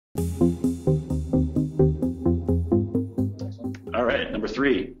All right, number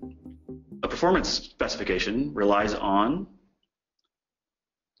 3. A performance specification relies on,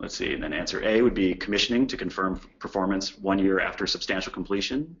 let's see, and then answer A would be commissioning to confirm performance 1 year after substantial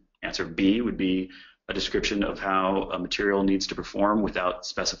completion. Answer B would be a description of how a material needs to perform without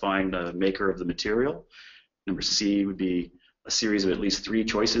specifying the maker of the material. Number C would be a series of at least 3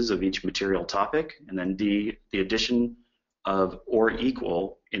 choices of each material topic. And then D, the addition of or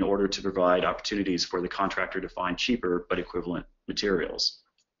equal in order to provide opportunities for the contractor to find cheaper but equivalent materials.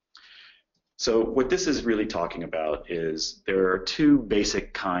 So what this is really talking about is there are 2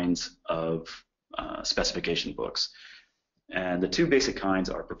 basic kinds of specification books. And the 2 basic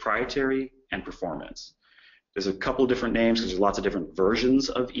kinds are proprietary and performance. There's a couple different names because there's lots of different versions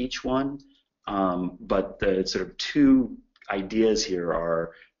of each one, but the sort of 2 ideas here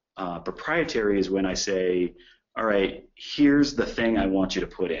are proprietary is when I say, all right, here's the thing I want you to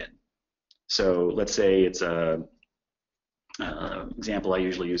put in. So let's say it's a example I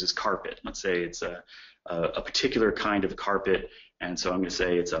usually use is carpet. Let's say it's a particular kind of carpet, and so I'm going to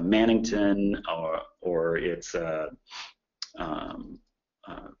say it's a Mannington, or it's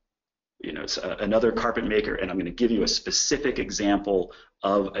it's another carpet maker, and I'm going to give you a specific example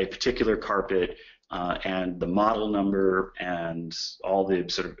of a particular carpet and the model number and all the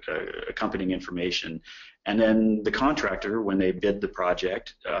sort of accompanying information. And then the contractor, when they bid the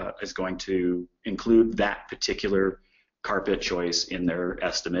project, is going to include that particular carpet choice in their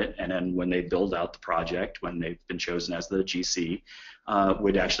estimate, and then when they build out the project, when they've been chosen as the GC,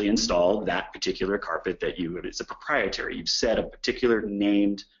 would actually install that particular carpet that it's a proprietary. You've set a particular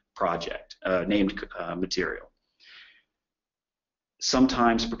named project, named material.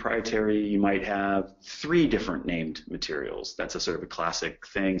 Sometimes proprietary, you might have 3 different named materials. That's a sort of a classic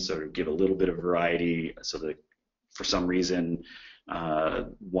thing, sort of give a little bit of variety so that for some reason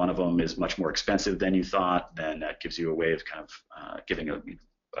one of them is much more expensive than you thought, then that gives you a way of kind of giving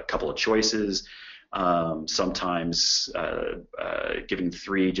a couple of choices. Sometimes giving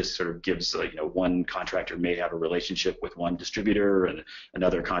 3 just sort of gives, one contractor may have a relationship with one distributor and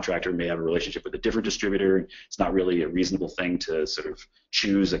another contractor may have a relationship with a different distributor. It's not really a reasonable thing to sort of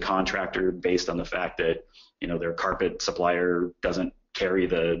choose a contractor based on the fact that, their carpet supplier doesn't carry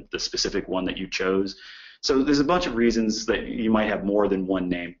the specific one that you chose. So there's a bunch of reasons that you might have more than one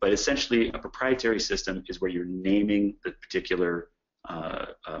name, but essentially a proprietary system is where you're naming the particular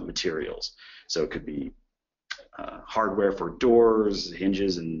materials. So it could be hardware for doors,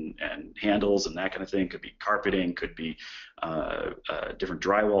 hinges, and handles, and that kind of thing. It could be carpeting. Could be different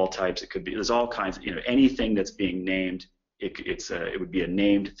drywall types. It could be. There's all kinds. Anything that's being named. It would be a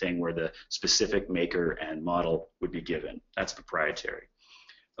named thing where the specific maker and model would be given. That's proprietary.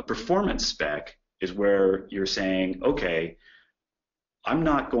 A performance spec is where you're saying, okay, I'm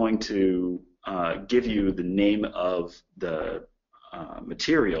not going to give you the name of the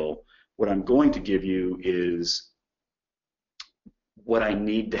material. What I'm going to give you is what I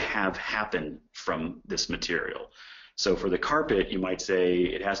need to have happen from this material. So for the carpet, you might say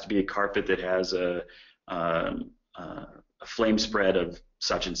it has to be a carpet that has a flame spread of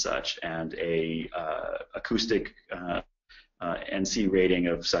such and such, and a acoustic NC rating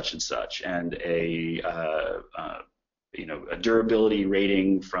of such and such, and a durability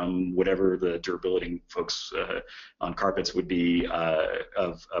rating from whatever the durability folks on carpets would be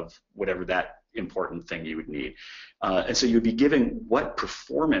of whatever that important thing you would need. And so you'd be giving what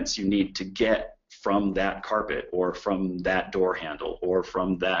performance you need to get from that carpet, or from that door handle, or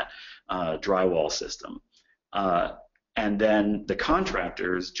from that drywall system. And then the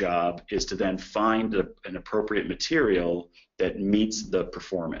contractor's job is to then find an appropriate material that meets the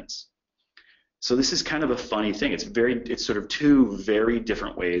performance. So this is kind of a funny thing. It's sort of 2 very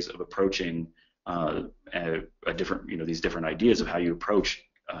different ways of approaching these different ideas of how you approach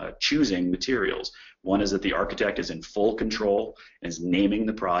choosing materials. One is that the architect is in full control and is naming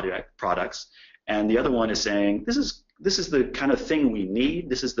the products, and the other one is saying this is the kind of thing we need.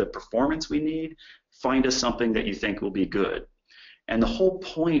 This is the performance we need. Find us something that you think will be good. And the whole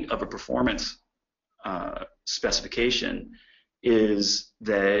point of a performance specification is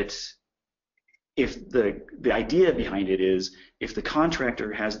that if the idea behind it is if the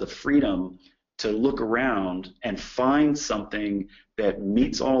contractor has the freedom to look around and find something that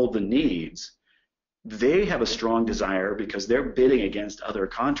meets all the needs, they have a strong desire, because they're bidding against other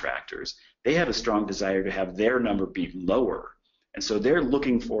contractors, they have a strong desire to have their number be lower. And so they're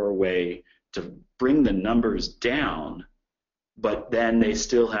looking for a way to bring the numbers down, but then they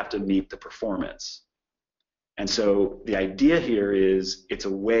still have to meet the performance. And so the idea here is it's a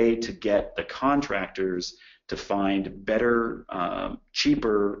way to get the contractors to find better,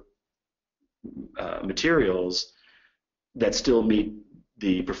 cheaper materials that still meet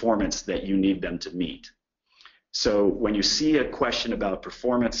the performance that you need them to meet. So when you see a question about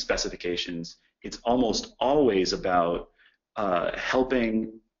performance specifications, it's almost always about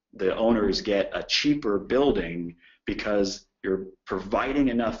helping the owners get a cheaper building, because you're providing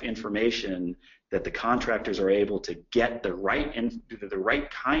enough information that the contractors are able to get the right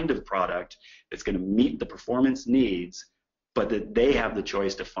kind of product that's going to meet the performance needs, but that they have the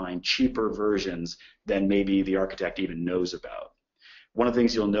choice to find cheaper versions than maybe the architect even knows about. One of the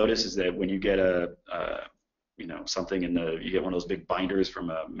things you'll notice is that when you get something you get one of those big binders from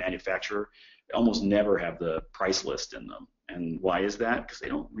a manufacturer, they almost never have the price list in them. And why is that? Because they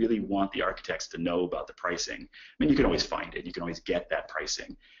don't really want the architects to know about the pricing. I mean, you can always find it. You can always get that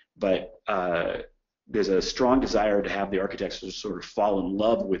pricing. But there's a strong desire to have the architects sort of fall in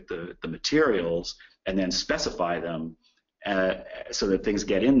love with the materials and then specify them so that things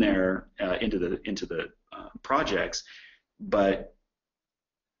get in there into the projects. But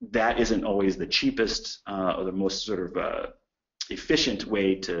that isn't always the cheapest or the most sort of efficient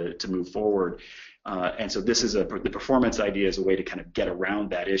way to move forward. And so this is the performance idea is a way to kind of get around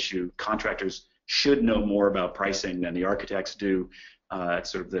that issue. Contractors should know more about pricing than the architects do.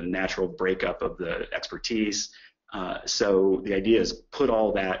 It's sort of the natural breakup of the expertise. So the idea is put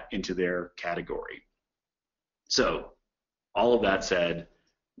all that into their category. So all of that said,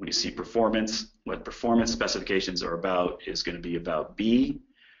 when you see performance, what performance specifications are about is going to be about B,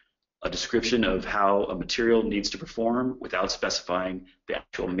 a description of how a material needs to perform without specifying the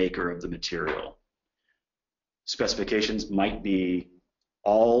actual maker of the material. Specifications might be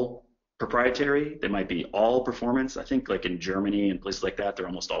all proprietary, they might be all performance. I think like in Germany and places like that, they're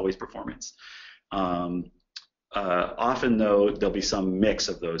almost always performance. Often though, there'll be some mix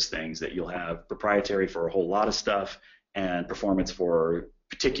of those things, that you'll have proprietary for a whole lot of stuff and performance for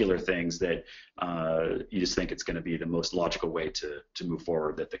particular things that you just think it's going to be the most logical way to move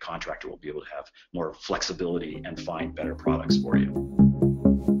forward, that the contractor will be able to have more flexibility and find better products for you.